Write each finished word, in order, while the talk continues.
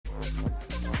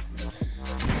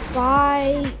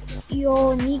By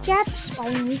your kneecaps? By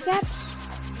your kneecaps?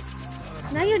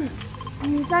 Now your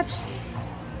kneecaps.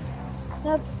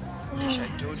 Nope. I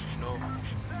don't know.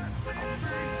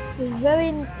 You're very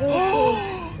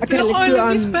Okay, the let's do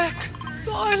island is back.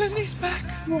 The island is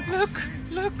back. Look,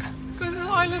 look. Go to the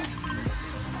island.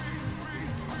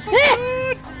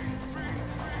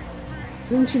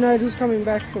 Didn't you know it was coming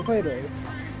back for photo?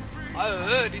 I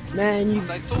heard it. Man,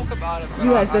 They talk about it. But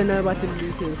you guys don't know about the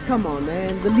leakers. Come on,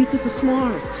 man. The leakers are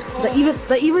smart.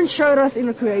 They even showed us in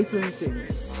a creative thing.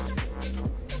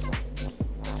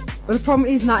 But the problem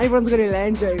is, not everyone's gonna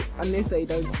land Joe unless they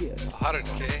don't see it. I don't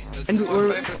care. This And is my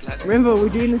favorite land. remember, we're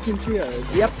doing this in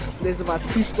trios. Yep, there's about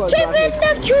 2 squads Keep right in next the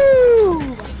to me.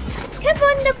 cube! Keep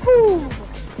on the cube!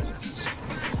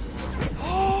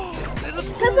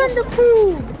 Keep on the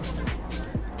cube!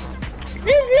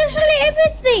 There's literally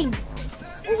everything!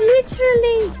 There's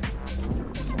literally...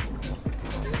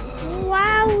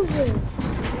 Wowzers!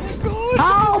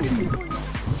 Help!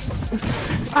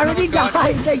 I already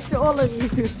died thanks to all of you.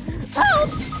 Help!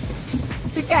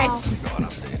 The cats! God, I'm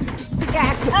dead. The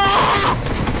cats!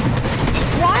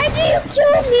 Why do you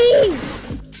kill me?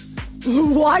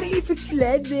 Why do you fix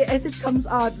land there as it comes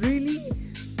out? Really?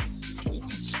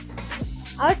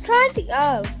 I was trying to...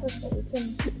 Oh,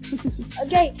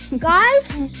 okay,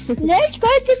 guys, let's go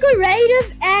to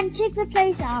creative and check the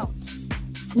place out.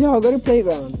 Yeah, go to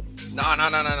playground. No.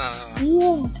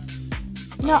 Yeah.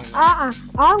 No,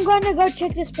 I'm gonna go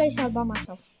check this place out by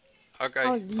myself.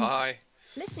 Okay, bye.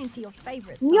 Listening to your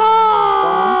favorites. No!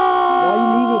 Why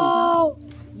are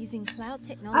you Using cloud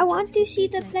technology. I want to see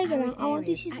the playground. I want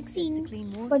to see the thing.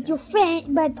 But your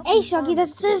friend, but Shoggy, that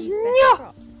says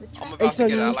no! I'm about to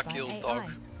get Ella killed,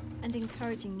 dog. And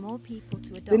encouraging more people to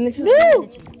adopt. Then let's just No!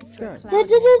 Let's go.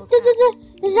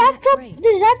 The zap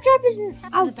trap is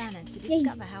out.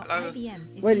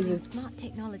 Wait, is it? Smart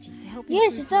technology to help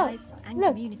Yes, improve it's out. lives and Look.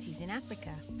 communities in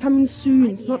Africa. Coming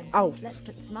soon, it's not IBM, out. Let's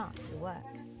put smart to work.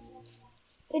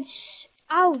 It's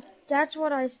out. That's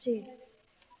what I said.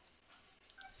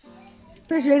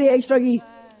 Press ready, H-Druggy.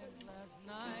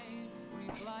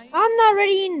 I'm not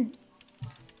ready in.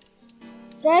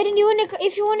 Jaden,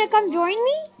 if you wanna come join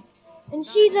me and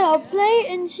see the play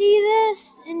and see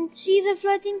this and see the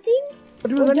floating thing?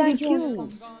 But we're Or gonna don't get you wanna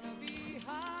kills.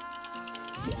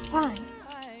 Fine.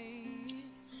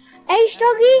 Hey,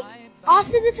 Stoggy,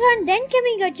 after this one, then can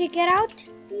we go check it out?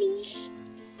 Please.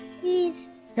 Please.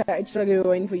 Okay, H-Druggy, we're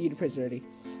waiting for you to press ready.